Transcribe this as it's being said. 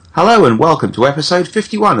Hello and welcome to episode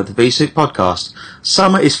 51 of the vSoup podcast.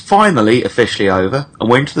 Summer is finally officially over and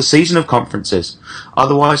we're into the season of conferences,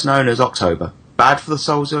 otherwise known as October. Bad for the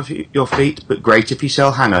soles of your feet, but great if you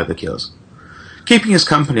sell hangover cures. Keeping us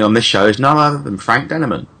company on this show is none other than Frank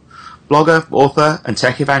Denneman, blogger, author and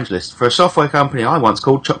tech evangelist for a software company I once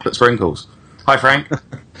called Chocolate Sprinkles. Hi Frank.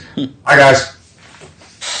 Hi guys.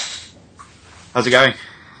 How's it going?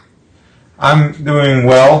 I'm doing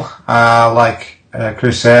well. Like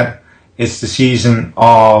Chris said, it's the season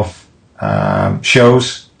of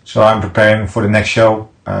shows, so I'm preparing for the next show,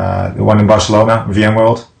 the one in Barcelona,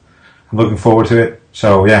 VMworld. I'm looking forward to it.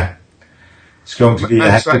 So yeah, it's going to be.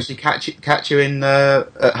 Nice to actually catch you in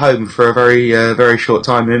at home for a very short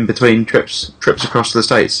time in between trips across the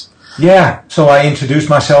States. Yeah, so I introduced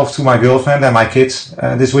myself to my girlfriend and my kids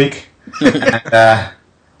this week. And,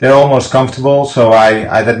 they're almost comfortable, so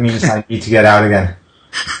I that means I need to get out again.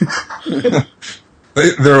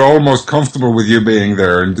 They're almost comfortable with you being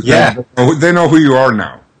there, and yeah, they know who you are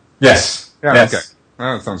now. Yes. Yeah. Yes. Okay.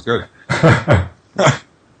 Oh, that sounds good.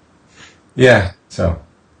 Yeah. So.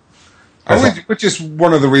 Which is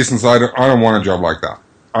one of the reasons I don't want a job like that.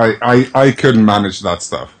 I couldn't manage that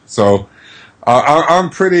stuff. So I'm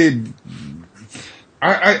pretty.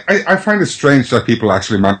 I find it strange that people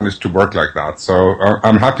actually manage to work like that. So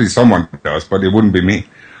I'm happy someone does, but it wouldn't be me.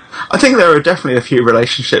 I think there are definitely a few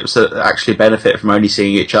relationships that actually benefit from only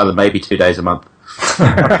seeing each other maybe 2 days a month.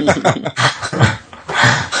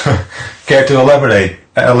 Care to elaborate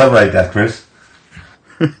that, Chris?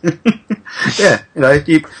 Yeah,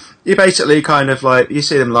 you basically kind of like, you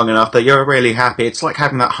see them long enough that you're really happy. It's like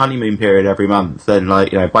having that honeymoon period every month. Then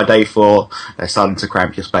by day 4, they're starting to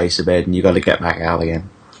cramp your space a bit and you've got to get back out again.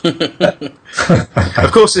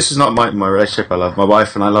 Of course, this is not my relationship. I love my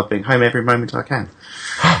wife and I love being home every moment I can.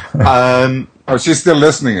 She's still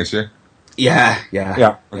listening, is she? Yeah.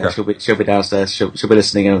 Okay. Yeah, she'll be downstairs. She'll be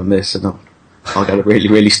listening in on this, and I'll get a really,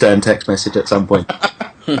 really stern text message at some point.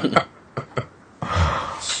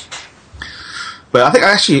 But I think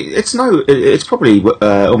actually it's probably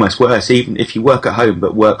almost worse, even if you work at home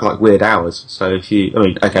but work like weird hours. So as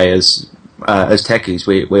techies,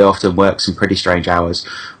 we often work some pretty strange hours.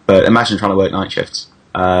 But imagine trying to work night shifts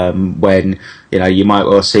when you might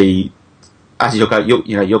well see, as you're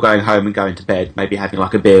going home and going to bed, maybe having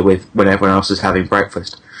like a beer when everyone else is having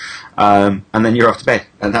breakfast, and then you're off to bed,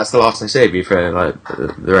 and that's the last I see of you for like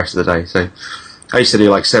the rest of the day. So I used to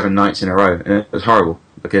do like 7 nights in a row, and it was horrible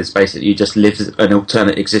because basically you just lived an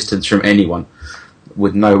alternate existence from anyone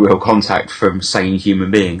with no real contact from sane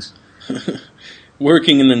human beings.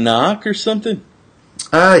 Working in the knock or something?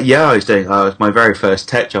 Yeah, I was doing. Was my very first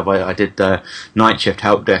tech job. I did night shift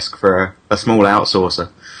help desk for a small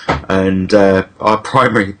outsourcer, and our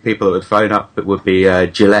primary people that would phone up would be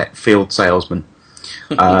Gillette field salesmen.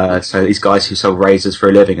 So these guys who sell razors for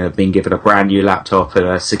a living have been given a brand new laptop and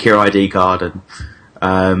a secure ID card and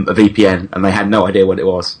a VPN, and they had no idea what it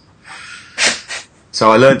was.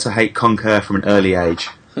 So I learned to hate Concur from an early age.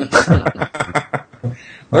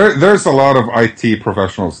 There's a lot of IT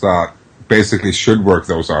professionals that basically should work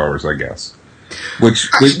those hours, I guess. Which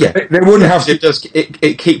yeah, they wouldn't have to.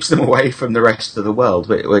 It keeps them away from the rest of the world.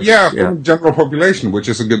 From the general population, which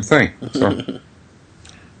is a good thing. So.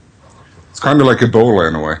 It's kind of like Ebola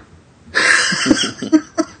in a way.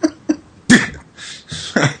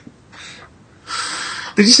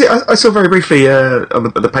 Did you see? I saw very briefly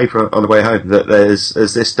on the paper on the way home that there's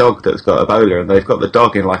this dog that's got Ebola, and they've got the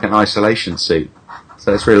dog in like an isolation suit.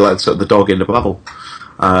 So it's really like sort of the dog in the bubble,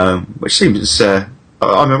 which seems.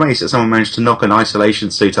 I'm amazed that someone managed to knock an isolation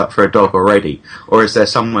suit up for a dog already. Or is there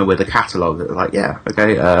somewhere with a catalogue that like, yeah,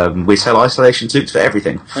 okay, we sell isolation suits for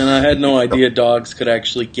everything. And I had no idea dogs could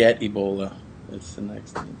actually get Ebola. That's the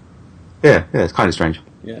next thing. Yeah, it's kind of strange.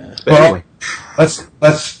 Yeah. But anyway,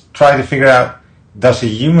 let's try to figure out: does a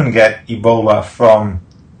human get Ebola from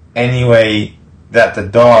any way that the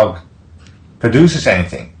dog produces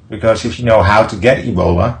anything? Because if you know how to get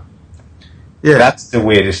Ebola, that's the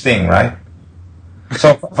weirdest thing, right?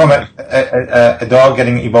 So from a dog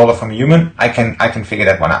getting Ebola from a human, I can figure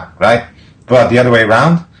that one out, right? But the other way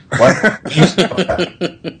around,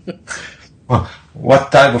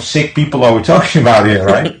 what type of sick people are we talking about here,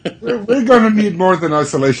 right? We're going to need more than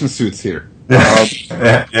isolation suits here.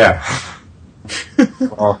 Yeah.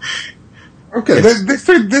 Okay,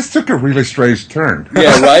 this took a really strange turn.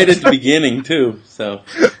 Yeah, right at the beginning too. So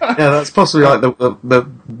yeah, that's possibly like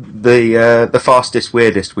the fastest,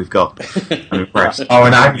 weirdest we've got. I'm impressed. Oh,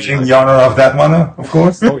 and I'm in the honor of that one, of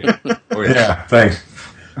course. Oh yeah, yeah. Thanks.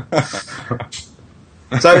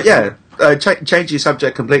 So yeah, change your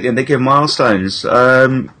subject completely and think of milestones.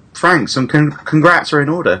 Frank, some congrats are in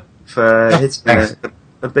order for hitting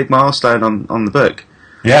a big milestone on the book.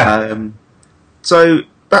 Yeah. So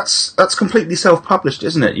that's completely self-published,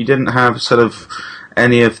 isn't it? You didn't have sort of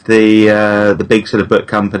any of the big sort of book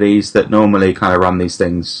companies that normally kind of run these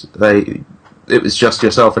things. It was just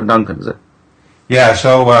yourself and Duncan, is it? Yeah.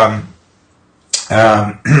 So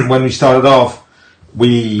when we started off,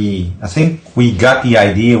 I think we got the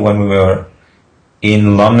idea when we were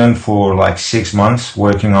in London for like 6 months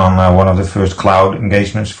working on one of the first cloud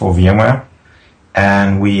engagements for VMware,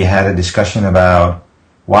 and we had a discussion about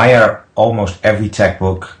why are almost every tech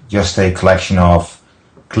book just a collection of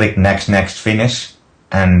click next finish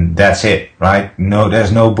and that's it, right? No,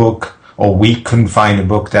 there's no book, or we couldn't find a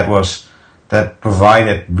book that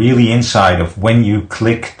provided really insight of when you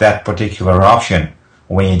click that particular option,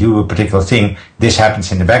 when you do a particular thing, this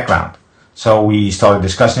happens in the background. So we started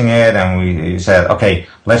discussing it, and we said, okay,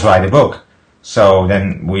 let's write a book. So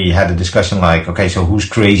then we had a discussion like, okay, so who's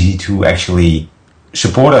crazy to actually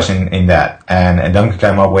support us in that? And Duncan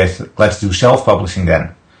came up with, let's do self-publishing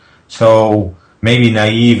then. So maybe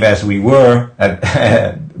naive as we were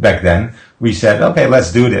back then, we said, okay,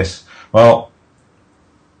 let's do this. Well,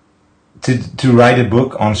 to write a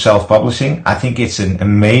book on self-publishing, I think it's an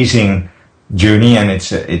amazing journey, and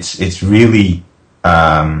it's really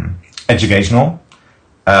educational,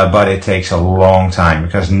 but it takes a long time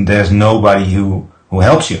because there's nobody who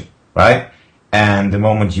helps you, right? And the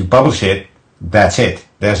moment you publish it, that's it.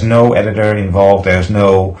 There's no editor involved. There's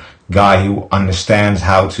no guy who understands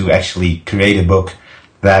how to actually create a book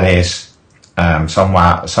that is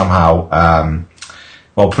somehow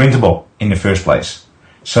printable in the first place.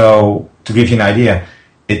 So to give you an idea,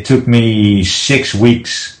 it took me 6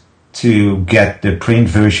 weeks to get the print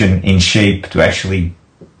version in shape to actually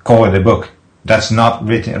call it a book. That's not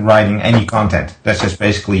writing any content. That's just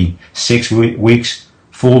basically 6 weeks,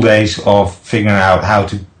 full days of figuring out how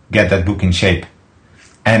to get that book in shape.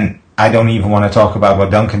 And I don't even want to talk about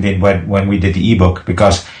what Duncan did when we did the ebook,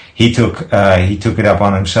 because he took it up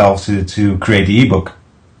on himself to create the ebook,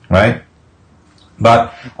 right?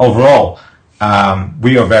 But overall,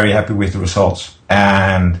 we are very happy with the results,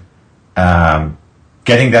 and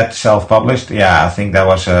getting that self-published, I think that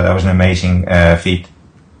was an amazing feat.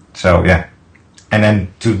 So yeah, and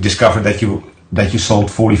then to discover that you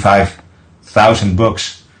sold 45,000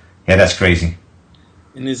 books, that's crazy.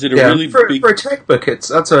 And is it a really big... For a tech book,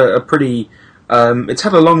 that's a pretty... it's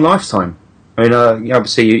had a long lifetime. I mean,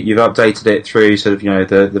 obviously you've updated it through sort of,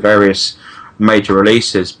 the various major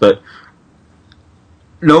releases, but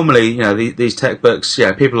normally, these tech books,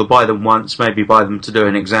 people will buy them once, maybe buy them to do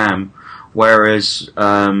an exam, whereas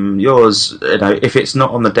yours, if it's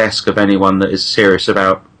not on the desk of anyone that is serious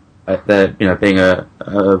about being a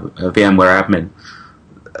VMware admin,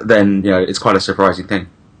 then it's quite a surprising thing.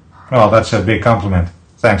 Well, that's a big compliment.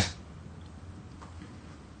 Thanks.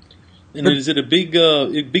 And is it a big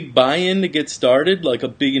buy-in to get started, like a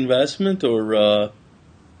big investment, or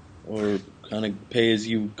kind of pay as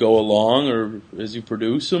you go along, or as you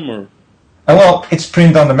produce them, or? Well, it's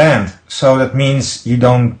print on demand, so that means you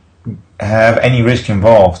don't have any risk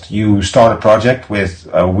involved. You start a project with,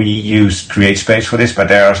 we use CreateSpace for this, but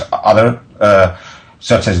there's other,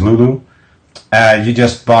 such as Lulu. You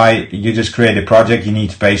just create a project, you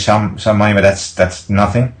need to pay some money, but that's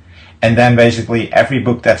nothing. And then basically every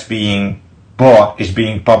book that's being bought is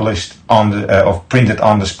being published or printed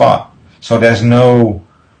on the spot. So there's no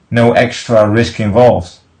extra risk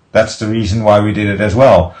involved. That's the reason why we did it as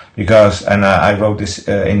well. Because, and I wrote this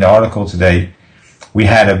in the article today, we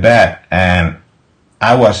had a bet, and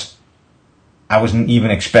I wasn't even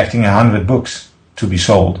expecting 100 books to be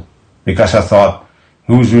sold, because I thought,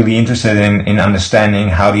 who's really interested in understanding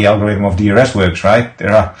how the algorithm of DRS works, right?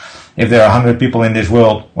 If there are 100 people in this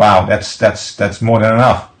world, wow, that's more than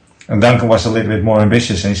enough. And Duncan was a little bit more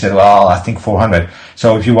ambitious, and he said, well, I think 400.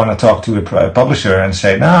 So if you want to talk to a publisher and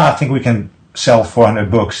say, I think we can sell 400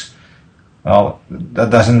 books, well, that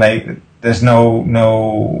doesn't there's no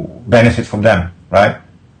benefit from them, right?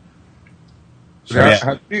 So,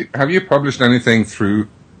 Have you published anything through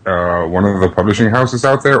one of the publishing houses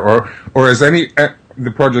out there, or is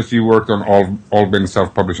the projects you worked on all been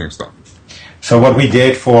self-publishing stuff? So what we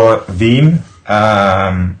did for Veeam,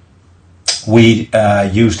 we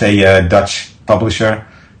used a Dutch publisher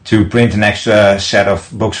to print an extra set of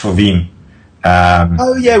books for Veeam.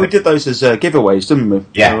 We did those as giveaways, didn't we?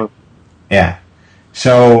 Yeah.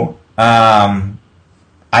 So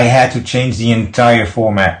I had to change the entire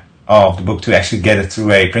format of the book to actually get it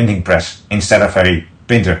through a printing press instead of a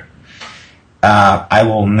printer. I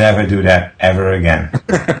will never do that ever again.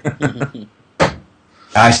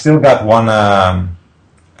 I still got one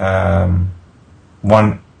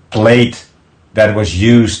one plate that was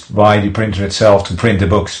used by the printer itself to print the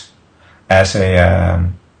books as a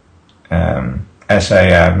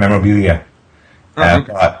memorabilia.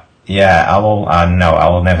 But yeah, I will. No, I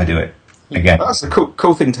will never do it again. That's a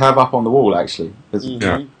cool thing to have up on the wall, actually.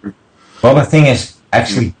 Yeah. Well, the thing is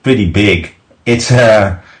actually pretty big. It's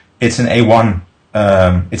an A1.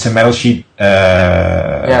 It's a metal sheet.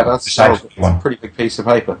 Yeah, that's size a pretty big piece of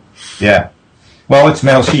paper. Yeah. Well, it's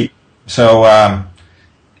metal sheet, so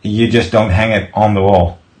you just don't hang it on the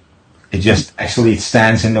wall. It just actually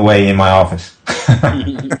stands in the way in my office.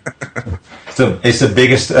 So it's the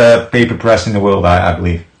biggest paper press in the world, I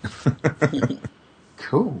believe.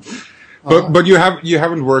 Cool. But you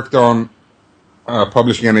haven't worked on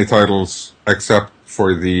publishing any titles except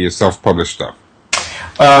for the self-published stuff.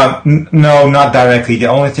 No, not directly. The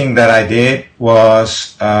only thing that I did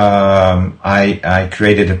was I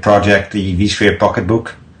created a project, the vSphere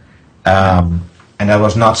Pocketbook, and that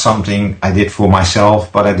was not something I did for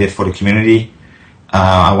myself, but I did for the community.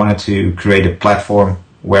 I wanted to create a platform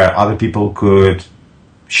where other people could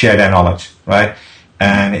share their knowledge, right?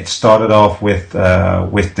 And it started off with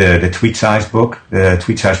the tweet size book, the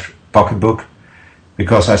tweet size pocketbook,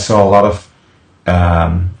 because I saw a lot of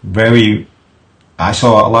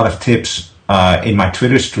tips in my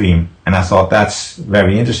Twitter stream, and I thought that's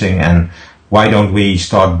very interesting. And why don't we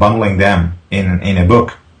start bundling them in a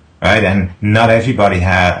book, right? And not everybody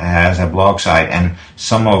has a blog site, and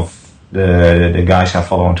some of the guys I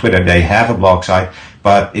follow on Twitter, they have a blog site,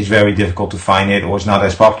 but it's very difficult to find it, or it's not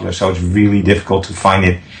as popular, so it's really difficult to find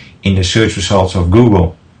it in the search results of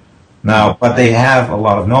Google. Now, but they have a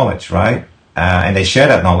lot of knowledge, right? And they share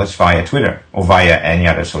that knowledge via Twitter or via any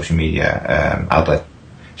other social media outlet.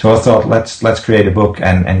 So I thought, let's create a book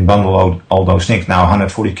and bundle all those things. Now,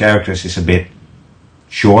 140 characters is a bit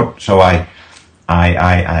short, so I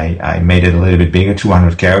made it a little bit bigger,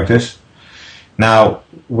 200 characters. Now,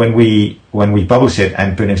 when we published it,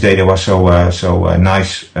 and Punix Data was so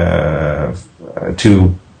nice to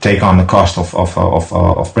take on the cost of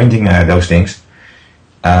printing those things,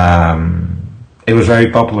 it was very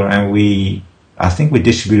popular, and I think we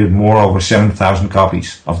distributed over 7,000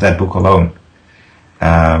 copies of that book alone.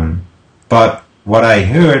 But what I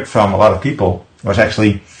heard from a lot of people was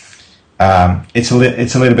actually it's a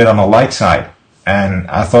little bit on the light side. And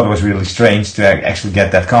I thought it was really strange to actually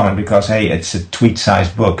get that comment, because, hey, it's a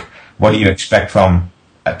tweet-sized book. What do you expect from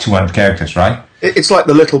 200 characters, right? It's like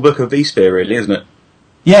the little book of vSphere, really, isn't it?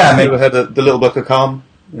 Yeah. Have you ever heard the little book of Calm?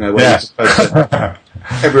 Where you're supposed to,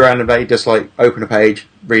 every round of day, just like open a page,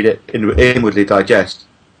 read it, inwardly digest.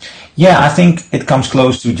 Yeah, I think it comes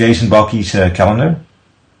close to Jason Balke's calendar.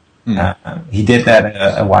 He did that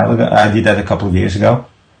a while ago. I did that a couple of years ago,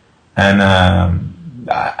 and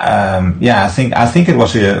I think it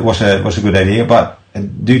was a good idea. But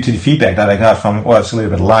due to the feedback that I got from, it's a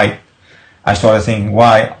little bit light, I started thinking,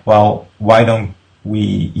 why don't we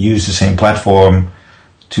use the same platform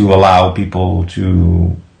to allow people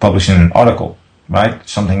to publish an article, right?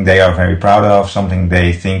 Something they are very proud of, something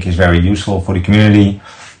they think is very useful for the community,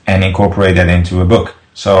 and incorporate that into a book.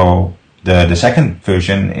 So the second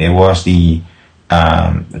version, it was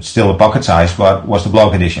it's still a pocket size, but was the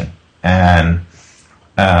blog edition. And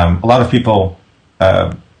a lot of people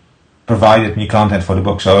provided me content for the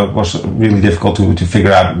book, so it was really difficult to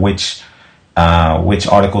figure out which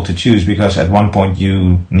article to choose, because at one point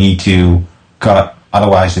you need to cut,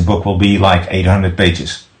 otherwise the book will be like 800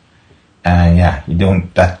 pages. And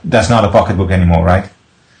that's not a pocketbook anymore, right?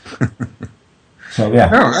 So yeah.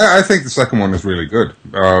 No, I think the second one is really good.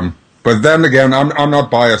 But then again, I'm not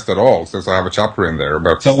biased at all, since I have a chapter in there.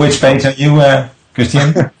 But so which page are you,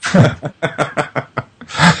 Christian?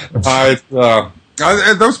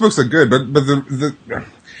 Those books are good, but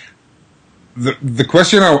the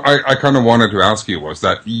question I kind of wanted to ask you was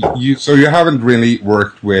that you haven't really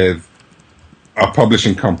worked with a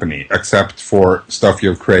publishing company except for stuff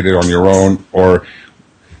you've created on your own, or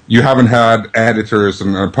you haven't had editors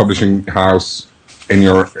and a publishing house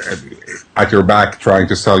at your back trying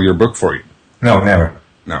to sell your book for you. No, never.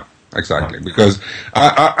 No, exactly. Because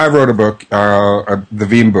I wrote a book, the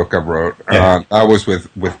Veeam book I wrote. Yeah. That was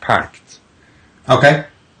with Pact. Okay.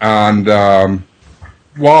 And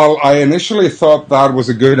while I initially thought that was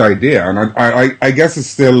a good idea, and I guess it's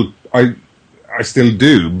still I still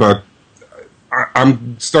do, but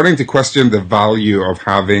I'm starting to question the value of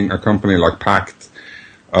having a company like Pact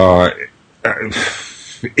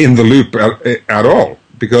in the loop at all,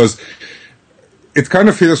 because it kind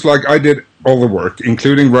of feels like I did all the work,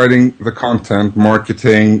 including writing the content,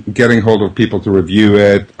 marketing, getting hold of people to review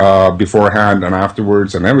it beforehand and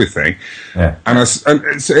afterwards, and everything. Yeah.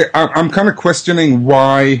 I'm kind of questioning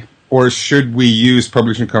why or should we use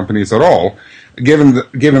publishing companies at all, given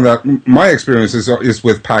that my experience is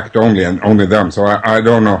with Pact only and only them. So I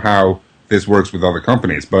don't know how this works with other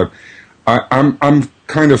companies, but I'm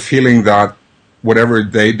kind of feeling that whatever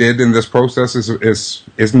they did in this process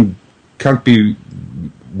can't be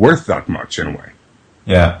worth that much in a way.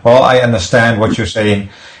 Yeah, well, I understand what you're saying,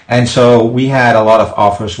 and so we had a lot of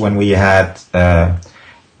offers when we had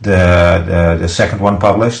the second one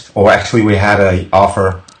published, or actually we had an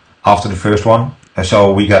offer after the first one,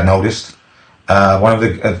 so we got noticed. One of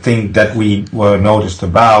the things that we were noticed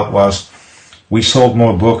about was we sold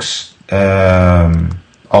more books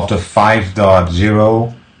of the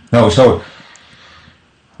 5.0. No, so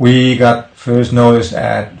we got first noticed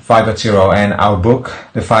at 5.0, and our book,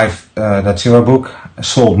 the 5.0 book,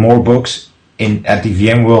 sold more books at the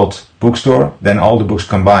VMworld bookstore than all the books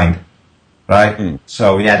combined, right? Mm.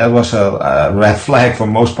 So yeah, that was a red flag for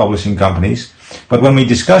most publishing companies. But when we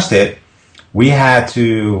discussed it, we had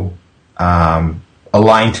to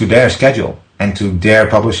align to their schedule and to their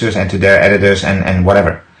publishers and to their editors and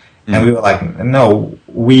whatever. Mm. And we were like, no,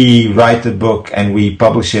 we write the book and we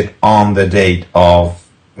publish it on the date of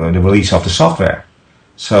the release of the software.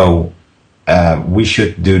 So we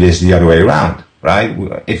should do this the other way around,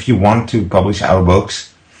 right? If you want to publish our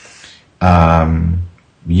books,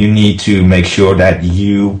 you need to make sure that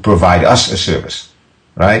you provide us a service,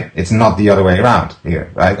 right? It's not the other way around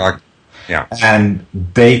here, right? Yeah. And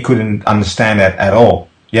they couldn't understand that at all.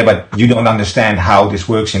 Yeah, but you don't understand how this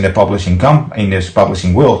works in the publishing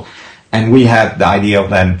world. And we had the idea of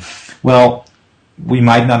then, well, we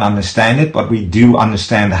might not understand it, but we do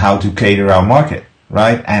understand how to cater our market,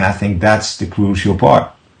 right? And I think that's the crucial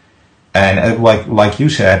part. And like you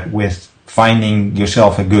said, with finding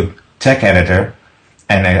yourself a good tech editor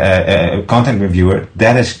and a content reviewer,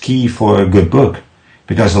 that is key for a good book.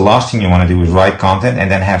 Because the last thing you want to do is write content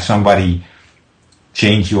and then have somebody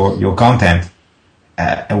change your content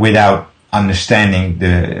without understanding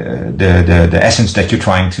the essence that you're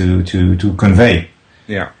trying to convey.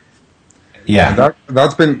 Yeah. Yeah,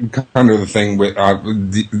 that's been kind of the thing with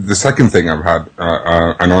the second thing I've had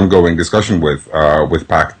an ongoing discussion with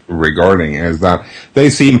Pact regarding is that they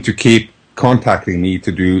seem to keep contacting me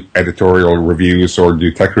to do editorial reviews or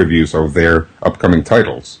do tech reviews of their upcoming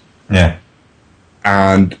titles. Yeah,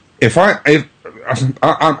 and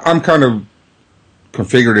I'm kind of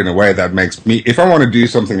configured in a way that makes me, if I want to do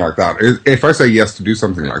something like that, if I say yes to do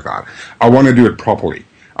something like that, I want to do it properly.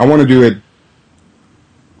 I want to do a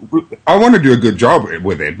good job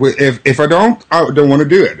with it. If I don't want to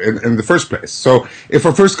do it in the first place. So if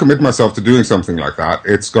I first commit myself to doing something like that,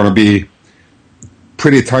 it's going to be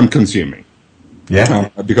pretty time consuming. Yeah.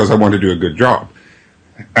 Because I want to do a good job.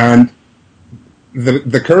 And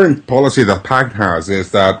the current policy that Pact has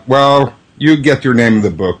is that, well, you get your name in the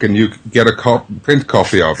book and you get a print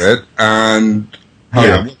copy of it, and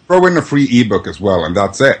we'll throw in a free ebook as well, and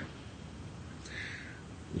that's it.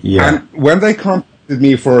 Yeah. And when they contacted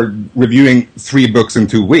me for reviewing 3 books in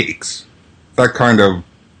 2 weeks, that kind of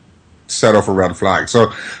set off a red flag.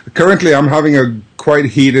 So currently I'm having a quite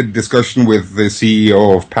heated discussion with the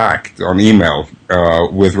CEO of Pact on email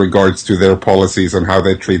with regards to their policies and how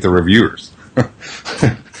they treat the reviewers.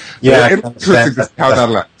 Yeah, so interesting to see how that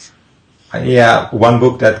lands. Yeah, one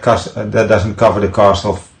book that doesn't cover the cost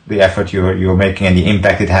of the effort you're making and the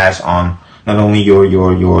impact it has on not only your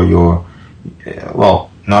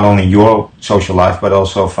not only your social life but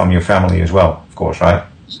also from your family as well, of course, right?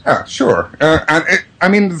 Yeah, sure. I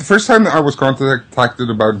mean, the first time I was contacted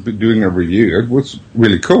about doing a review, it was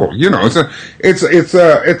really cool. You know, it's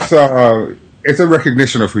a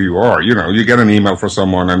recognition of who you are. You know, you get an email from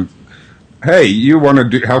someone and, hey, you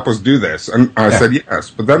want to help us do this? And I said yes.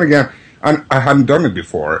 But then again, and I hadn't done it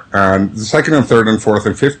before. And the second and third and fourth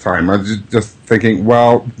and fifth time, I was just thinking,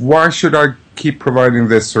 well, why should I keep providing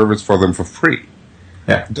this service for them for free?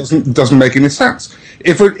 Yeah, it doesn't make any sense.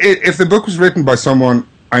 If the book was written by someone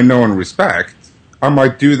I know and respect, I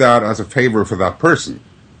might do that as a favor for that person.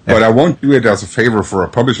 Yeah. But I won't do it as a favor for a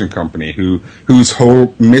publishing company whose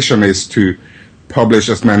whole mission is to publish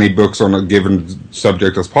as many books on a given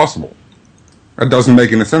subject as possible. That doesn't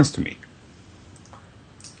make any sense to me.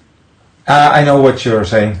 I know what you're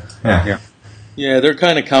saying. Yeah. Yeah, they're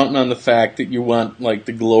kind of counting on the fact that you want like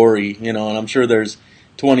the glory, you know, and I'm sure there's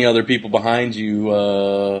 20 other people behind you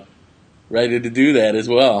ready to do that as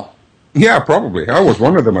well. Yeah, probably. I was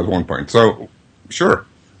one of them at one point, so sure.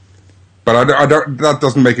 But I don't, that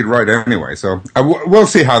doesn't make it right anyway. So we'll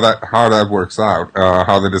see how that works out,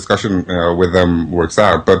 how the discussion with them works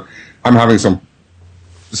out. But I'm having some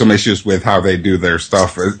issues with how they do their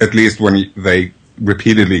stuff, at least when they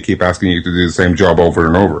repeatedly keep asking you to do the same job over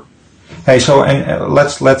and over. Hey, so and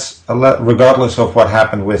let's regardless of what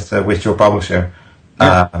happened with your publisher,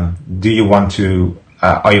 do you want to?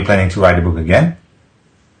 Are you planning to write a book again?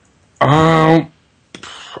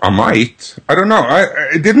 I might. I don't know.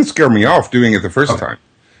 It didn't scare me off doing it the first time,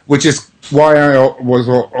 which is why I was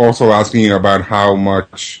also asking you about how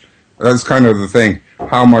much. That's kind of the thing.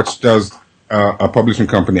 How much does a publishing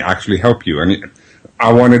company actually help you? And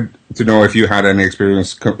I wanted to know if you had any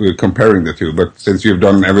experience comparing the two. But since you've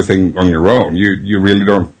done everything on your own, you really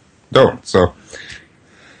don't. So,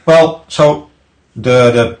 well, so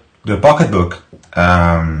the pocketbook,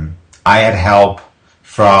 I had help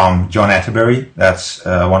from John Atterbury. That's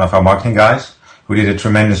one of our marketing guys who did a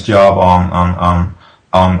tremendous job on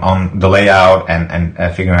the layout and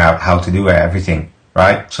figuring out how to do everything.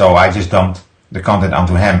 Right. So I just dumped the content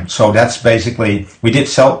onto him. So that's basically we did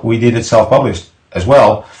it self-published as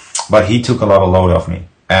well, but he took a lot of load off me,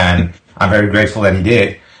 and I'm very grateful that he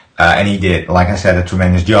did. And he did, like I said, a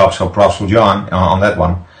tremendous job. So props to John on that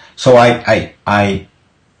one. So I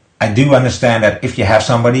do understand that if you have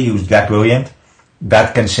somebody who's that brilliant,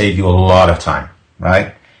 that can save you a lot of time,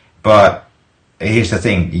 right? But here's the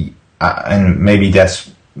thing, and maybe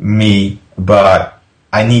that's me, but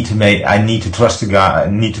I need to trust the guy. I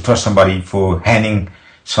need to trust somebody for handing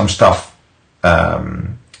some stuff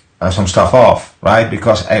off, right?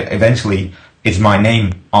 Because eventually it's my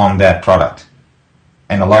name on that product,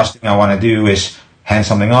 and the last thing I want to do is hand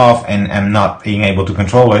something off and not being able to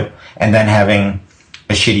control it, and then having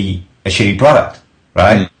a shitty product,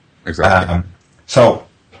 right? Exactly. So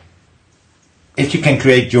if you can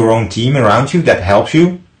create your own team around you that helps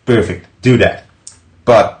you, perfect, do that.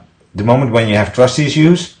 But the moment when you have trust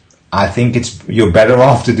issues, I think you're better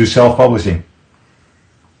off to do self-publishing.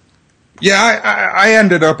 Yeah, I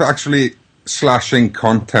ended up actually slashing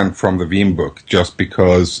content from the Veeam book just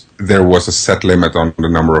because there was a set limit on the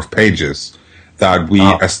number of pages that we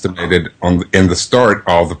estimated in the start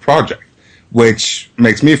of the project, which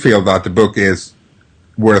makes me feel that the book is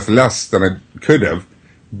worth less than it could have,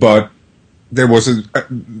 but there was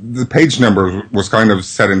the page number was kind of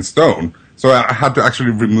set in stone. So I had to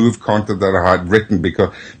actually remove content that I had written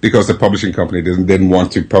because the publishing company didn't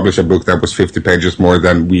want to publish a book that was 50 pages more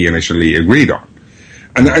than we initially agreed on.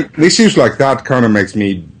 And issues like that kind of makes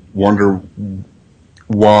me wonder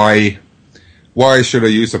why should I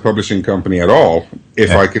use a publishing company at all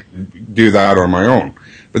if I could do that on my own?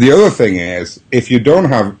 But the other thing is, if you don't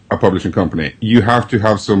have a publishing company, you have to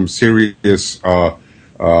have some serious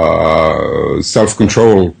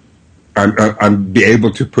self-control and be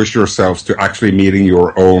able to push yourselves to actually meeting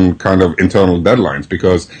your own kind of internal deadlines.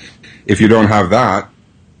 Because if you don't have that,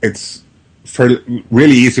 it's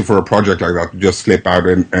really easy for a project like that to just slip out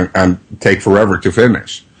and take forever to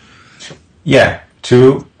finish. Yeah,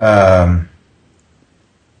 true.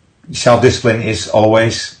 Self-discipline is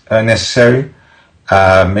always necessary.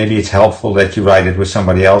 Maybe it's helpful that you write it with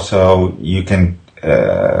somebody else so you can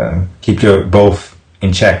keep your both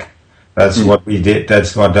in check. That's what we did.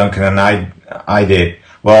 That's what Duncan and I did.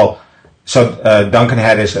 Well, so Duncan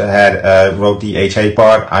wrote the HA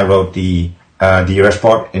part. I wrote the DRS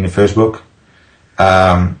part in the first book.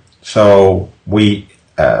 So we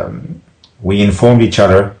informed each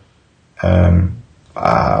other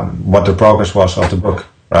what the progress was of the book,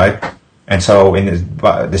 right? And so in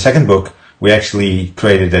the second book, we actually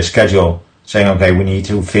created a schedule saying, okay, we need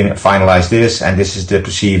to finalize this, and this is the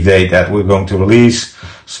perceived date that we're going to release.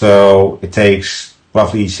 So it takes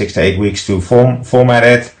roughly 6 to 8 weeks to format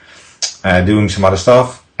it, doing some other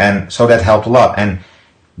stuff. And so that helped a lot. And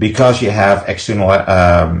because you have external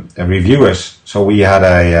reviewers, so we had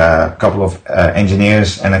a couple of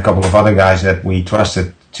engineers and a couple of other guys that we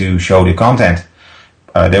trusted to show the content.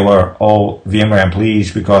 They were all VMware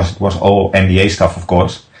employees because it was all NDA stuff, of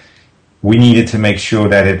course. We needed to make sure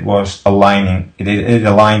that it was aligning. It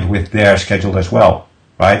aligned with their schedule as well,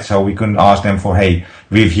 right? So we couldn't ask them for, hey,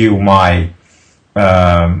 review my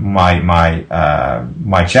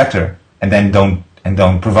chapter, and then don't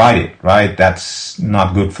provide it, right? That's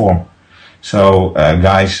not good form. So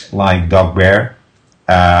guys like Doug Bear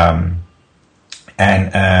and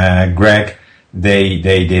Greg, they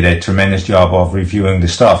did a tremendous job of reviewing the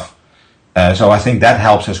stuff. So I think that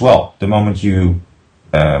helps as well. The moment you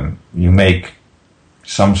make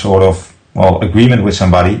some sort of agreement with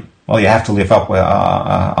somebody, well, you have to live up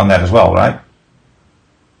on that as well, right?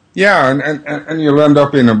 Yeah, and you'll end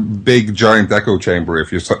up in a big giant echo chamber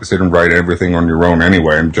if you sit and write everything on your own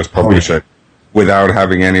anyway and just publish it without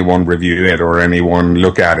having anyone review it or anyone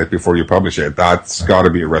look at it before you publish it. That's got to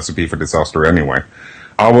be a recipe for disaster anyway.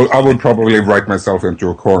 I would probably write myself into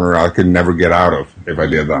a corner I could never get out of if I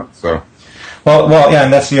did that. So. Well, yeah,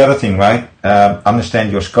 and that's the other thing, right?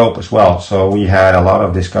 Understand your scope as well. So we had a lot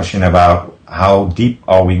of discussion about how deep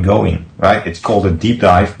are we going, right? It's called a deep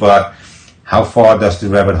dive, but how far does the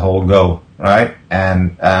rabbit hole go, right?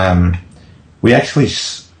 And we actually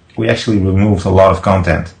removed a lot of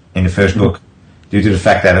content in the first book due to the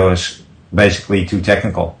fact that it was basically too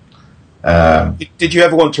technical. Did you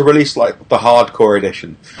ever want to release like the hardcore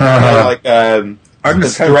edition? I'm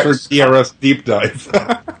just for DRS deep dive.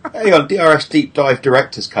 Hang on, DRS deep dive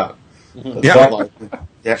director's cut. Yeah. Like the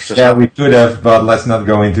extra Yeah, stuff. we could have, but let's not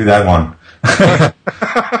go into that one.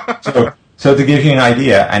 So to give you an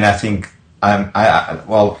idea, and I think I'm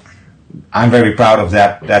very proud of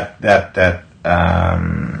that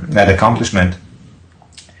accomplishment.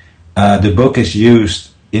 The book is used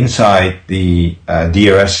inside the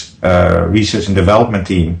DRS research and development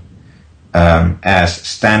team as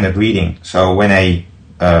standard reading. So when a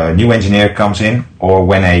new engineer comes in or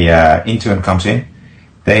when a intern comes in,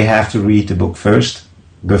 they have to read the book first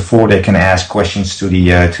before they can ask questions to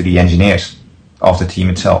the engineers of the team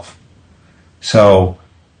itself. So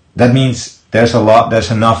that means there's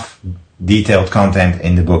enough detailed content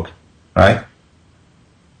in the book, right?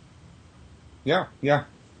 Yeah.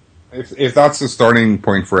 If that's the starting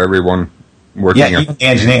point for everyone working, even the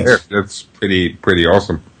engineers, that's pretty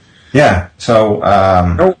awesome. Yeah. So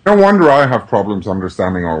no wonder I have problems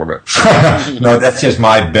understanding all of it. no, that's just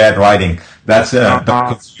my bad writing. That's don't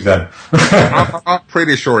confuse that. I'm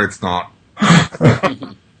pretty sure it's not.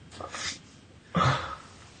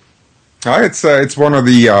 It's one of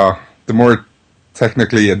the more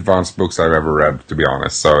technically advanced books I've ever read, to be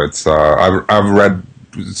honest. So it's I've read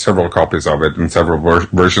several copies of it and several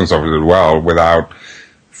versions of it as well without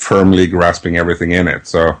firmly grasping everything in it.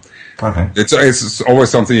 So it's always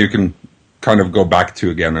something you can kind of go back to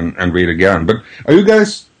again and read again. But are you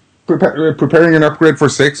guys preparing an upgrade for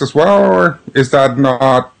 6 as well, or is that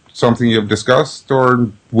not something you've discussed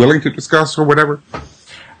or willing to discuss or whatever?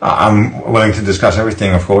 I'm willing to discuss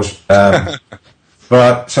everything, of course.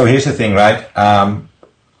 But so here's the thing, right?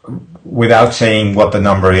 Without saying what the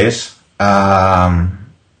number is,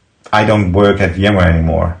 I don't work at VMware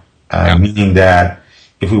anymore. Meaning that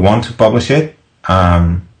if we want to publish it,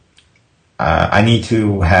 I need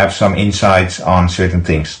to have some insights on certain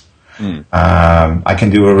things. I can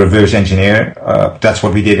do a reverse engineer. That's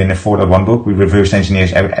what we did in the 4.1 book. We reverse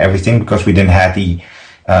engineered everything because we didn't have the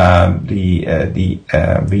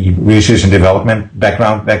research and development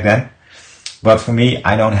background back then. But for me,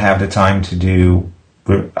 I don't have the time to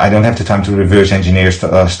reverse engineer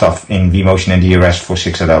stuff in vMotion and DRS for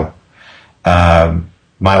 6.0.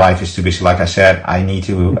 My life is too busy. Like I said, I need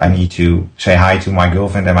to say hi to my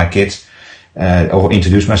girlfriend and my kids, or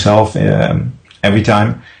introduce myself every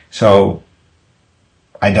time. So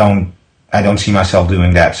I don't see myself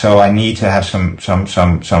doing that. So I need to have some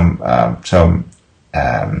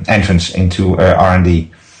entrance into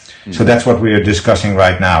R&D. So that's what we are discussing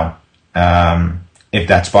right now. If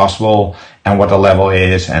that's possible, and what the level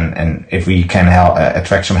is, and if we can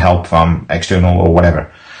attract some help from external or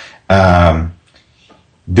whatever.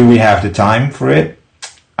 Do we have the time for it?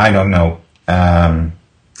 I don't know.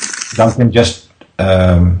 Duncan just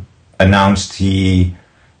announced he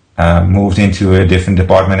moved into a different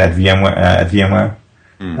department at VMware.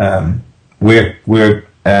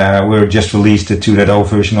 We're just released the 2.0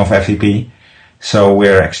 version of FTP, so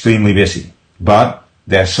we're extremely busy. But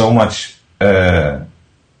there's so much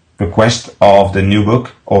request of the new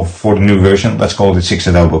book, or for the new version. Let's call it the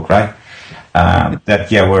 6.0 book, right?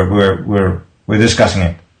 We're discussing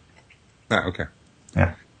it. Okay.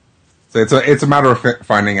 Yeah. So it's a matter of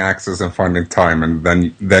finding access and finding time, and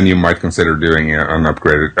then you might consider doing an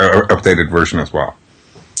updated version as well.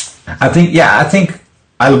 I think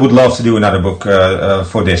I would love to do another book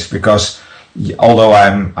for this, because although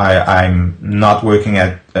I'm not working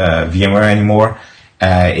at VMware anymore,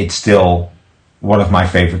 it's still one of my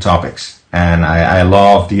favorite topics, and I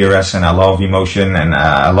love DRS and I love vMotion, and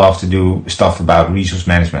I love to do stuff about resource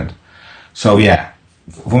management. So yeah,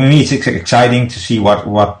 for me it's exciting to see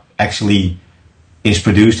what actually is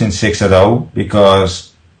produced in 6.0,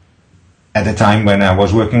 because at the time when I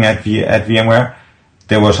was working at VMware,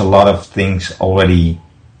 there was a lot of things already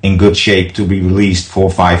in good shape to be released for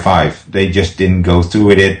 5.5. They just didn't go through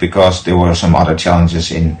with it because there were some other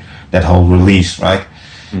challenges in that whole release, right?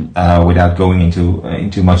 Without going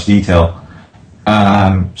into much detail.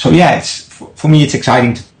 So yeah, for me it's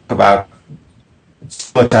exciting to talk about.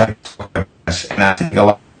 And I think a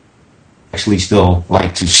lot actually still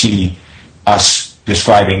like to see us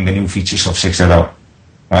describing the new features of 6.0,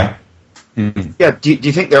 right? Mm-hmm. Yeah. Do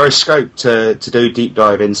you think there is scope to do deep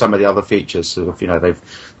dive in some of the other features? Sort of,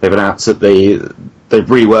 they've announced that they've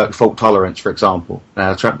reworked fault tolerance, for example.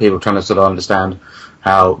 People trying to sort of understand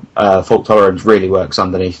how fault tolerance really works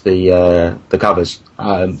underneath the covers.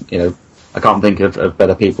 I can't think of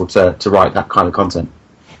better people to write that kind of content.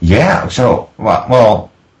 Yeah. So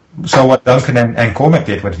so what Duncan and Cormac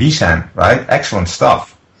did with vSoup, right? Excellent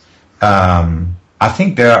stuff. I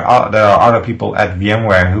think there are other people at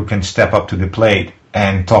VMware who can step up to the plate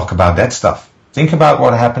and talk about that stuff. Think about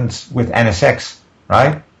what happens with NSX,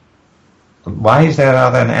 right? Why is there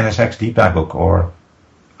not an NSX deep dive book? Or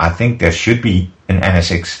I think there should be an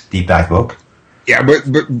NSX deep dive book. Yeah, but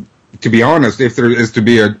to be honest, if there is to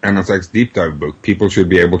be an NSX deep dive book, people should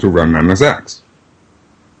be able to run NSX.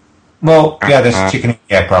 Well, yeah, there's a chicken and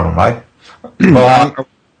egg problem, right? Well,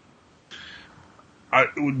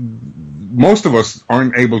 most of us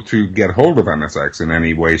aren't able to get hold of NSX in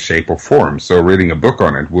any way, shape, or form, so reading a book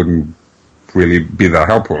on it wouldn't really be that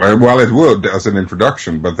helpful. Well, it would as an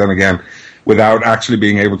introduction, but then again, without actually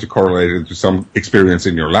being able to correlate it to some experience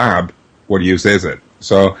in your lab, what use is it?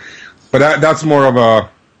 So, but that's more of a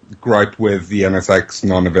gripe with the NSX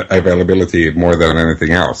non-availability more than anything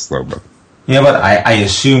else, though. But. Yeah, but I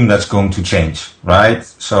assume that's going to change, right?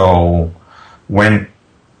 So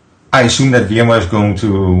I assume that VMware is going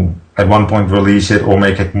to, at one point, release it or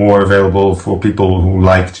make it more available for people who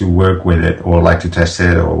like to work with it or like to test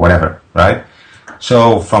it or whatever, right?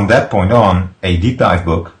 So from that point on, a deep dive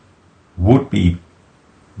book would be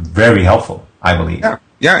very helpful, I believe.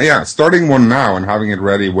 Yeah. Starting one now and having it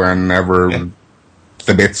ready whenever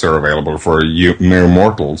the bits are available for you mere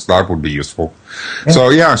mortals, that would be useful. Yeah. So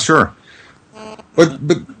yeah, sure. But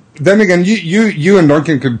then again, you and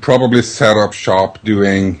Duncan could probably set up shop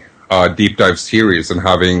doing deep dive series and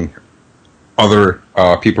having other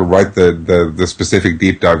people write the specific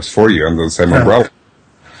deep dives for you under the same umbrella.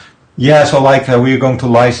 Yeah, so like we're going to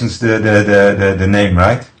license the name,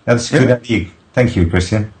 right? That's a good idea. Thank you,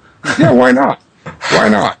 Christian. Yeah, why not? Why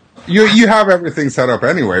not? You have everything set up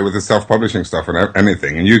anyway with the self-publishing stuff and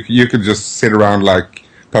anything, and you could just sit around like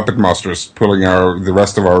puppet masters pulling the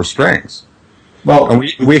rest of our strings. Well,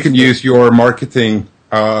 and we can use your marketing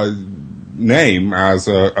name as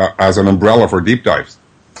an umbrella for deep dives.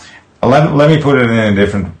 Let me put it in a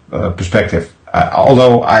different perspective.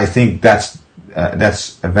 Although I think that's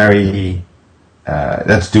very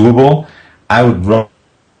that's doable, I would rather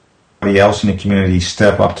somebody else in the community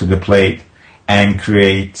step up to the plate and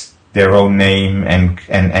create their own name and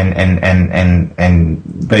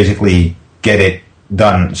basically get it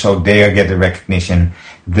done, so they get the recognition,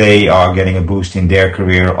 they are getting a boost in their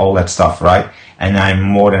career, all that stuff, right? And I'm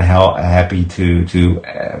more than happy to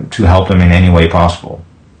help them in any way possible,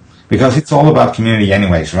 because it's all about community,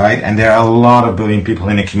 anyways, right? And there are a lot of brilliant people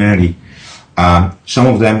in the community. Some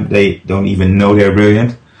of them, they don't even know they're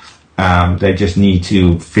brilliant. They just need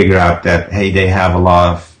to figure out that hey, they have a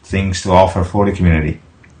lot of things to offer for the community,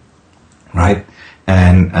 right?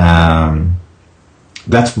 And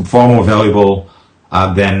that's far more valuable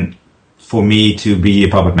than for me to be a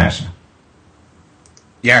puppet master.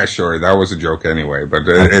 Yeah, sure. That was a joke anyway, but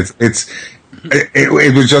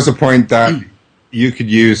it was just a point that you could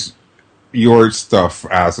use your stuff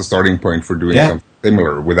as a starting point for doing something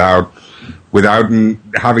similar without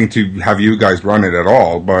having to have you guys run it at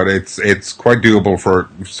all. But it's quite doable for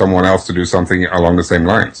someone else to do something along the same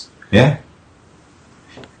lines. Yeah,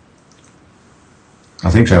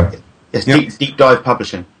 I think so. It's deep dive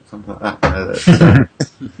publishing. Something like that.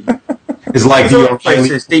 It's like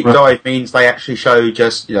places deep dive means they actually show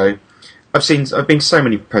just I've been to so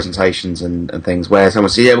many presentations and things where someone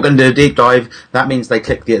says, yeah, we're going to do a deep dive. That means they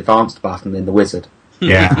click the advanced button in the wizard.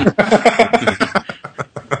 Yeah.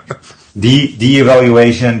 the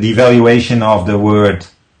evaluation of the word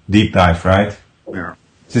deep dive, right? Yeah.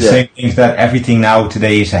 It's the same thing that everything now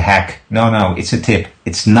today is a hack. No, it's a tip.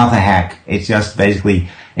 It's not a hack. It's just basically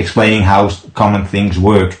explaining how common things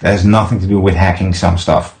work. That has nothing to do with hacking some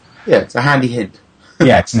stuff. Yeah, it's a handy hint.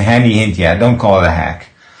 Yeah, it's a handy hint. Yeah, don't call it a hack.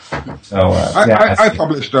 So I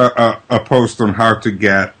published a post on how to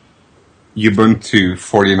get Ubuntu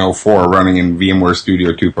 14.04 running in VMware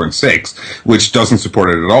Studio 2.6, which doesn't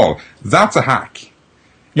support it at all. That's a hack.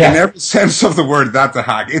 Yeah. In every sense of the word, that's a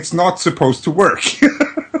hack. It's not supposed to work.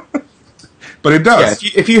 But it does.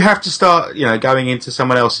 Yeah, if you have to start, going into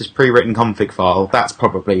someone else's pre-written config file, that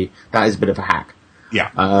is a bit of a hack.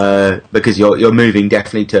 because you're moving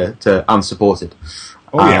definitely to unsupported.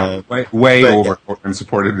 Oh yeah, way but, over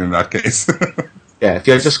unsupported in that case. Yeah, if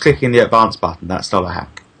you're just clicking the advanced button, that's not a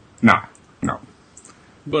hack. No.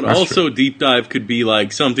 But That's also, true. deep dive could be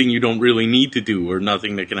like something you don't really need to do, or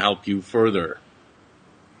nothing that can help you further.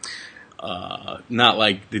 Not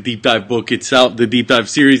like the deep dive book itself, the deep dive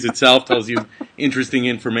series itself tells you interesting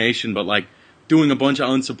information, but like doing a bunch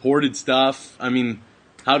of unsupported stuff. I mean,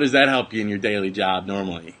 how does that help you in your daily job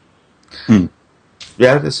normally?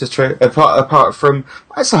 Yeah, this is true. Apart from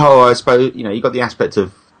that's the whole, I suppose. You got the aspect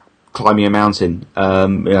of climbing a mountain.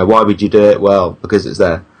 Why would you do it? Well, because it's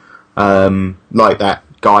there. Like that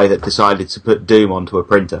guy that decided to put Doom onto a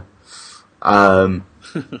printer.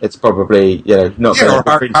 It's probably not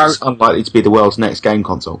the printer's unlikely to be the world's next game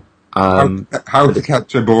console. How to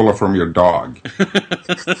catch Ebola from your dog?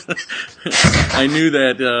 I knew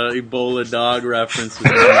that Ebola dog reference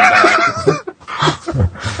was coming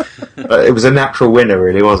back. It was a natural winner,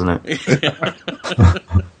 really, wasn't it?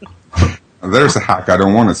 There's a hack I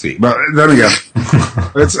don't want to see, but then again,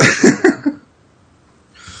 it's.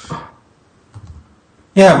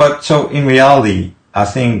 Yeah, but so in reality, I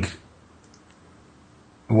think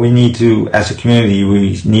we need to, as a community,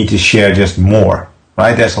 we need to share just more,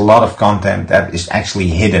 right? There's a lot of content that is actually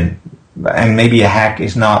hidden, and maybe a hack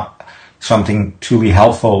is not something truly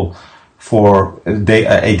helpful for a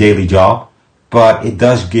daily job, but it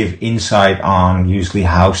does give insight on usually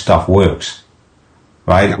how stuff works,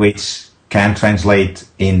 right? Which can translate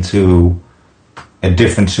into a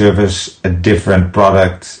different service, a different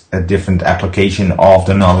product, a different application of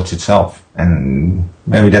the knowledge itself. And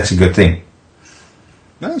maybe that's a good thing.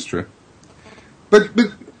 That's true. But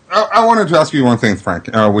I wanted to ask you one thing,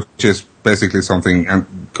 Frank, which is basically something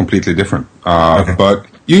completely different. Okay. But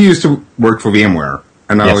you used to work for VMware,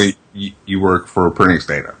 and now Yes. you work for Pernix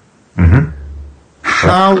Data. Mm-hmm.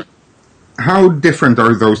 How different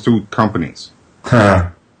are those two companies?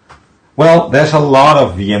 Well, there's a lot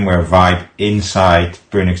of VMware vibe inside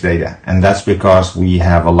Pernix Data, and that's because we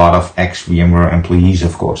have a lot of ex-VMware employees,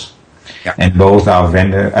 of course. Yeah. And both our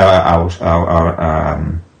founders, are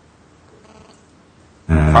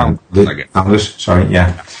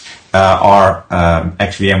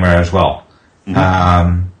ex-VMware as well.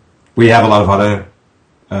 Mm-hmm. We have a lot of other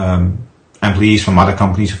employees from other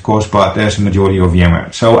companies, of course, but there's a majority of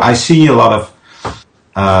VMware. So I see a lot of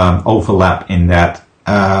overlap in that.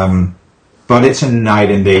 But it's a night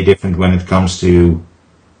and day different when it comes to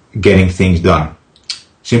getting things done.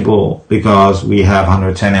 Simple, because we have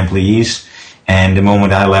 110 employees, and the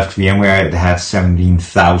moment I left VMware, it had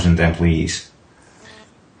 17,000 employees.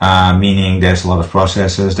 Meaning there's a lot of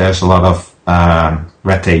processes, there's a lot of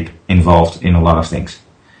red tape involved in a lot of things.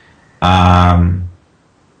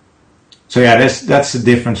 So yeah, that's the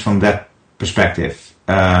difference from that perspective.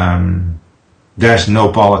 There's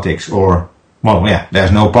no politics,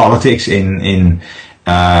 there's no politics in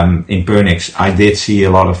Pernix. I did see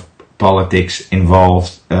a lot of politics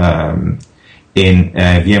involved in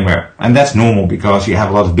VMware, and that's normal because you have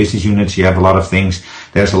a lot of business units, you have a lot of things.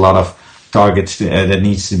 There's a lot of targets that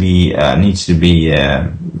needs to be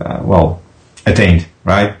attained,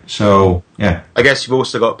 right? So yeah, I guess you've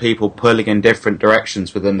also got people pulling in different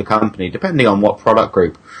directions within the company, depending on what product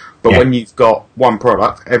group. But when you've got one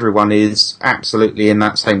product, everyone is absolutely in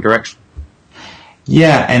that same direction.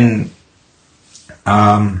 Yeah, and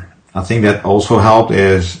I think that also helped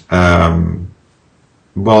is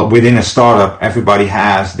within a startup, everybody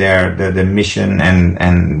has the mission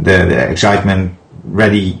and the excitement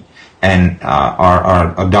ready and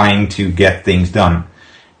are dying to get things done.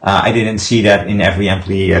 I didn't see that in every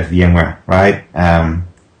employee at VMware, right?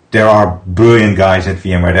 There are brilliant guys at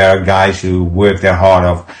VMware. There are guys who work their heart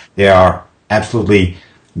off. It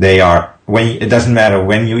doesn't matter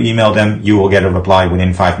when you email them, you will get a reply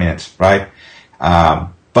within 5 minutes, right?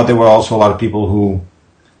 But there were also a lot of people who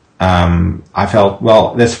I felt,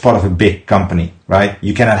 that's part of a big company, right?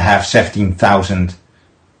 You cannot have 17,000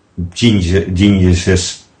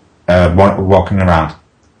 geniuses walking around,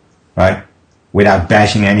 right? Without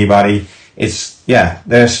bashing anybody.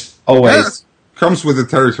 There's always... Comes with the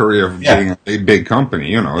territory of being a big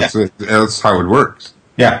company, that's how it works.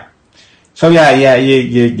 Yeah. So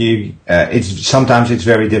sometimes it's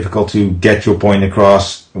very difficult to get your point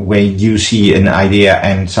across when you see an idea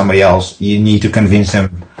and somebody else, you need to convince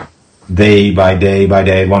them day by day by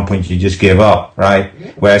day. At one point you just give up, right?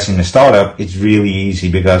 Whereas in a startup, it's really easy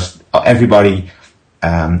because everybody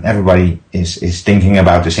is thinking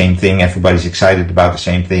about the same thing. Everybody's excited about the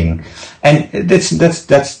same thing. And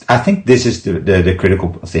that's, I think this is the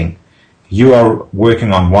critical thing. You are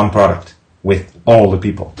working on one product with all the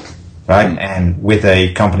people, right? And with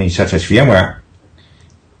a company such as VMware,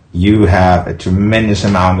 you have a tremendous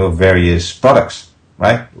amount of various products,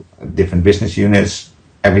 right? Different business units,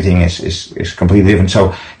 everything is completely different.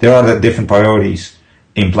 So there are the different priorities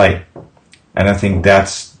in play. And I think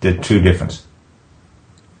that's the true difference.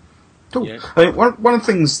 Cool. Yeah. I mean, one of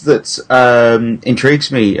the things that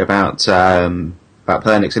intrigues me about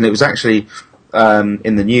Pernix, and it was actually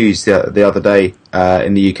in the news the other day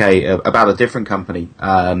in the UK about a different company,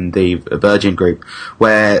 the Virgin Group,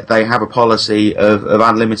 where they have a policy of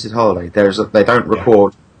unlimited holiday. They don't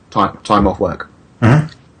record time off work.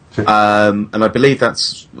 Mm-hmm. And I believe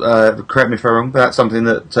that's, correct me if I'm wrong, but that's something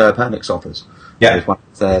that Pernix offers. Yeah. It's one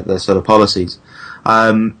of their sort of policies.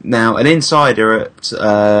 Now, an insider at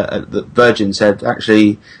the Virgin said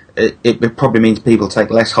actually it probably means people take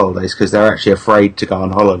less holidays because they're actually afraid to go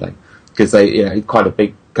on holiday. Because they, quite a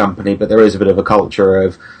big company, but there is a bit of a culture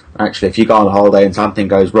of actually if you go on a holiday and something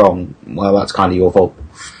goes wrong, well, that's kind of your fault.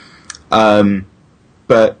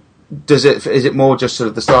 But is it more just sort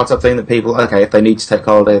of the startup thing that people, okay, if they need to take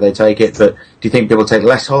holiday, they take it, but do you think people take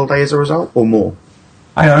less holiday as a result or more?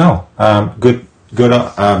 I don't know. Good.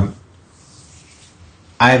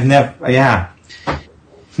 I've never,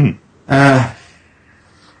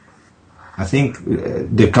 I think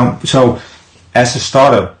so as a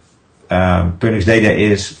startup, Pernix Data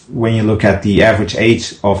is, when you look at the average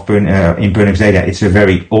age of in Pernix Data, it's a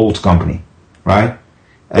very old company, right?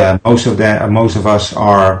 Yeah. Most of us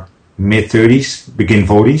are mid-30s, begin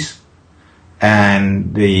 40s,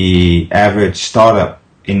 and the average startup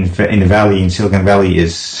in the Valley, in Silicon Valley,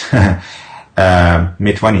 is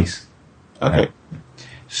mid-20s. Okay.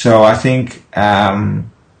 So I think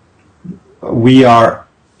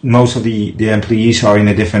most of the employees are in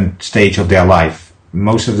a different stage of their life.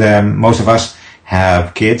 Most of us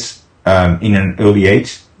have kids in an early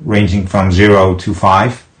age, ranging from 0 to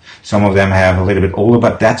 5. Some of them have a little bit older,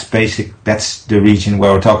 but that's the region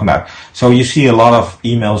where we're talking about. So you see a lot of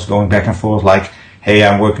emails going back and forth like, hey,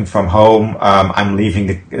 I'm working from home, I'm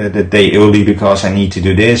leaving the day early because I need to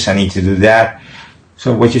do this, I need to do that.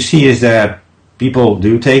 So what you see is that people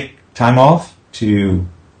do take time off to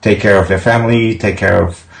take care of their family, take care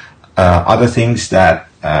of other things that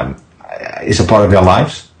is a part of their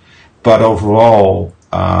lives. But overall,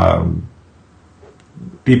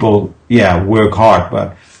 people, work hard.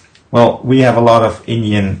 But, well, we have a lot of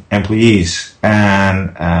Indian employees,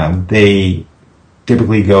 and they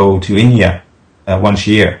typically go to India once a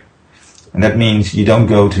year. And that means you don't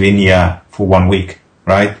go to India for 1 week,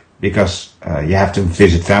 right? Because you have to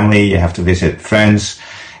visit family, you have to visit friends.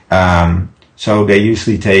 So they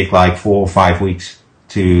usually take like 4 or 5 weeks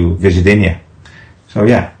to visit India. So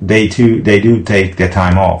they do take their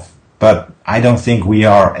time off. But I don't think we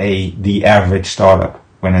are the average startup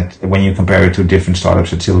when you compare it to different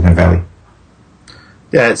startups at Silicon Valley.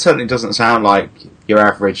 Yeah, it certainly doesn't sound like your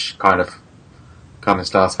average kind of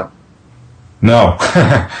startup. No,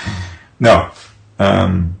 no.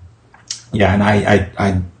 And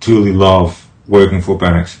I truly love working for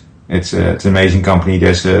Pernix. It's an amazing company.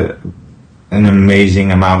 There's an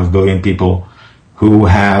amazing amount of brilliant people who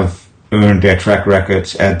have earned their track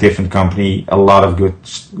records at different company. A lot of good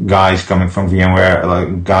guys coming from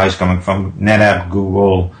VMware, guys coming from NetApp,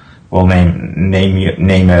 Google. Well,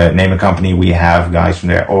 name a company. We have guys from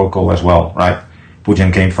there. Oracle as well, right?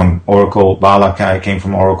 Pujan came from Oracle. Bala came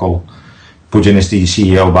from Oracle. Pujan is the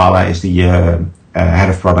CEO. Bala is the head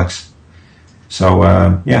of products. So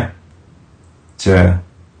it's a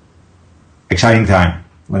exciting time.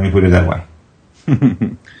 Let me put it that way.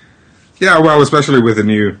 Yeah, well, especially with the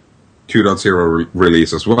new 2.0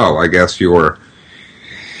 release as well. I guess you're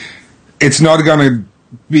not going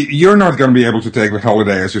to be able to take the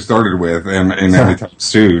holiday as you started with in anytime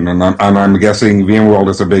soon. And I'm guessing VMworld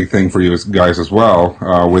is a big thing for you guys as well,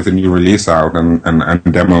 with the new release out and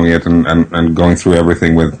demoing it and going through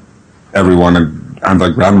everything with everyone and the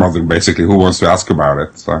grandmother basically who wants to ask about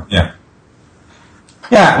it. So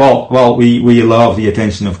well, we love the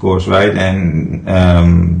attention, of course, right? And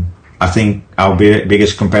I think our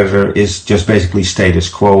biggest competitor is just basically status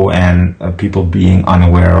quo and people being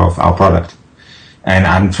unaware of our product. And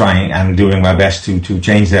I'm doing my best to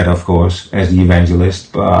change that, of course, as the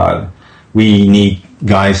evangelist. But we need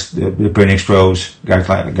guys, the Pernix pros,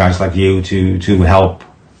 guys like you, to help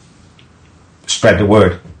spread the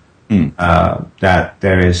word that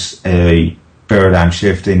there is a paradigm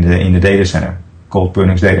shift in the data center called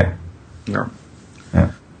Pernix Data.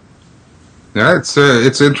 Yeah,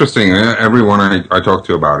 it's interesting. Everyone I talk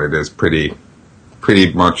to about it is pretty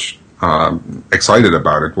much excited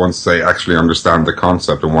about it once they actually understand the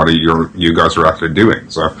concept and what you guys are actually doing.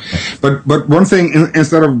 So, but one thing,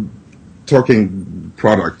 instead of talking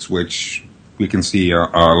products, which we can see a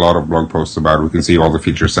lot of blog posts about. We can see all the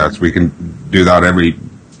feature sets. We can do that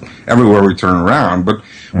everywhere we turn around. But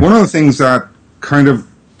one of the things that kind of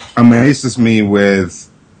amazes me with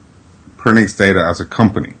Pernix Data as a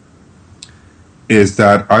company is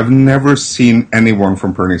that I've never seen anyone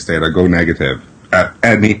from Pernix Data go negative at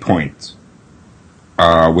any point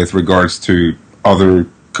with regards to other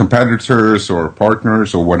competitors or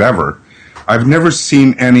partners or whatever. I've never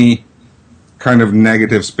seen any kind of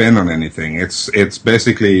negative spin on anything. It's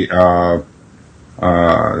basically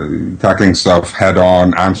tackling stuff head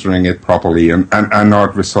on, answering it properly, and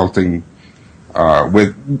not resulting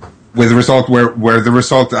with a result where the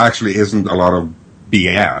result actually isn't a lot of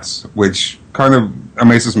BS, which kind of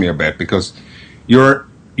amazes me a bit, because you're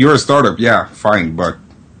a startup, yeah, fine, but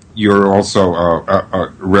you're also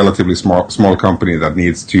a relatively small company that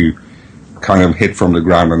needs to kind of hit from the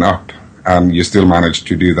ground and up, and you still manage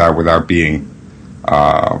to do that without being,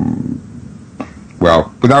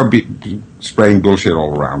 spraying bullshit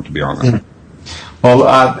all around, to be honest. Well,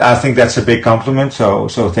 I think that's a big compliment, so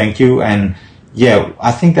thank you. And yeah,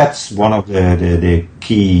 I think that's one of the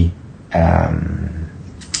key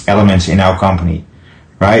elements in our company,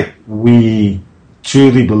 right? We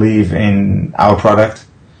truly believe in our product,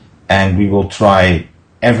 and we will try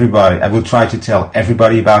I will try to tell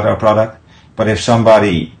everybody about our product, but if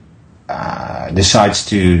somebody decides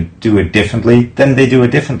to do it differently, then they do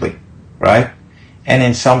it differently, right? And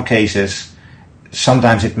in some cases,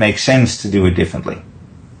 sometimes it makes sense to do it differently,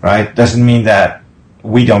 right? Doesn't mean that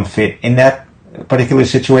we don't fit in that particular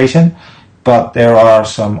situation, but there are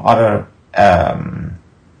some other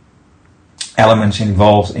elements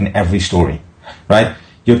involved in every story, right?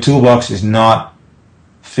 Your toolbox is not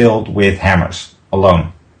filled with hammers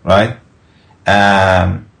alone, right?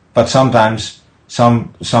 But sometimes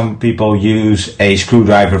some people use a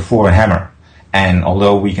screwdriver for a hammer, and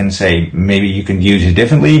although we can say maybe you can use it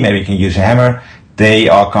differently, maybe you can use a hammer, they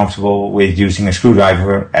are comfortable with using a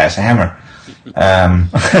screwdriver as a hammer. A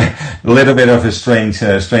little bit of a strange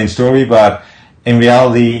story, but in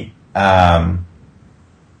reality,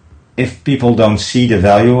 if people don't see the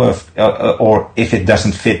value of, or if it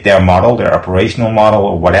doesn't fit their model, their operational model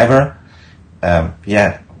or whatever,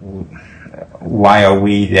 why are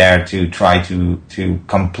we there to try to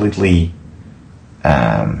completely,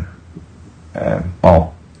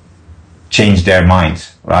 change their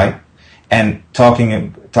minds, right? And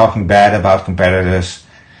talking bad about competitors,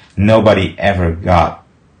 nobody ever got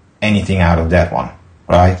anything out of that one,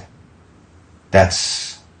 right?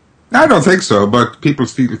 I don't think so, but people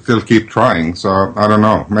still keep trying, so I don't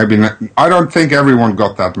know. Maybe I don't think everyone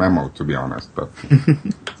got that memo, to be honest. But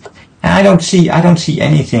I don't see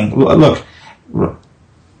anything. Look,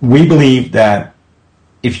 we believe that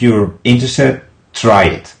if you're interested, try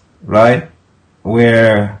it, right?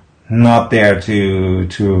 We're not there to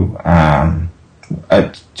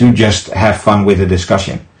just have fun with the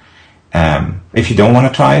discussion. If you don't want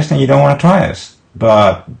to try us, then you don't want to try us.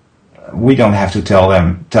 But we don't have to tell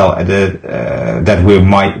that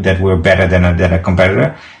we're better than a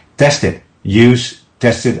competitor. Test it.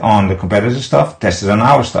 Test it on the competitor stuff. Test it on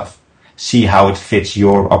our stuff. See how it fits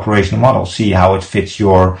your operational model. See how it fits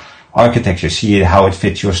your architecture. See how it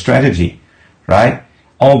fits your strategy. Right?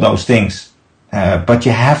 All those things. But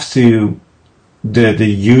you have to. The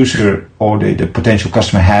user or the potential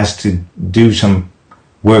customer has to do some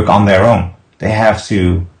work on their own. They have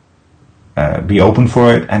to be open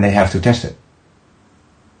for it, and they have to test it.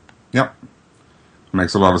 Yep.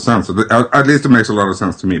 Makes a lot of sense. At least it makes a lot of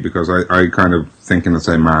sense to me, because I kind of think in the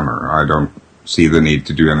same manner. I don't see the need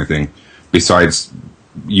to do anything besides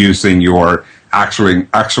using your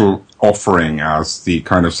actual offering as the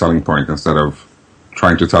kind of selling point, instead of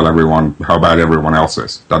trying to tell everyone how bad everyone else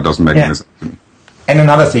is. That doesn't make any sense to me. And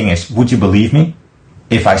another thing is, would you believe me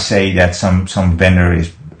if I say that some vendor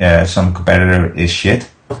is some competitor is shit?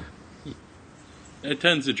 It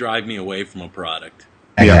tends to drive me away from a product.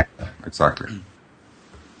 Exactly. Yeah, exactly.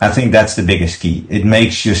 I think that's the biggest key. It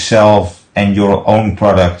makes yourself and your own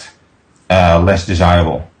product less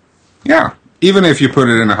desirable. Yeah, even if you put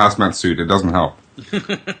it in a hazmat suit, it doesn't help.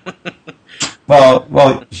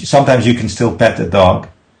 Well, sometimes you can still pet the dog.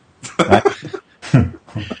 Right?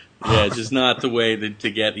 Yeah, just not the way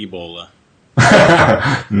to get Ebola.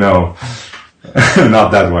 No,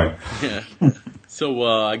 not that way. Yeah. So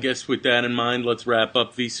I guess with that in mind, let's wrap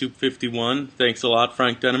up vSoup 51. Thanks a lot,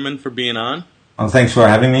 Frank Denneman, for being on. Well, thanks for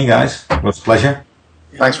having me, guys. It was a pleasure.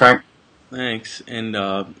 Yeah. Thanks, Frank. Thanks. And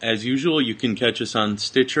as usual, you can catch us on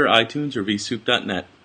Stitcher, iTunes, or vsoup.net.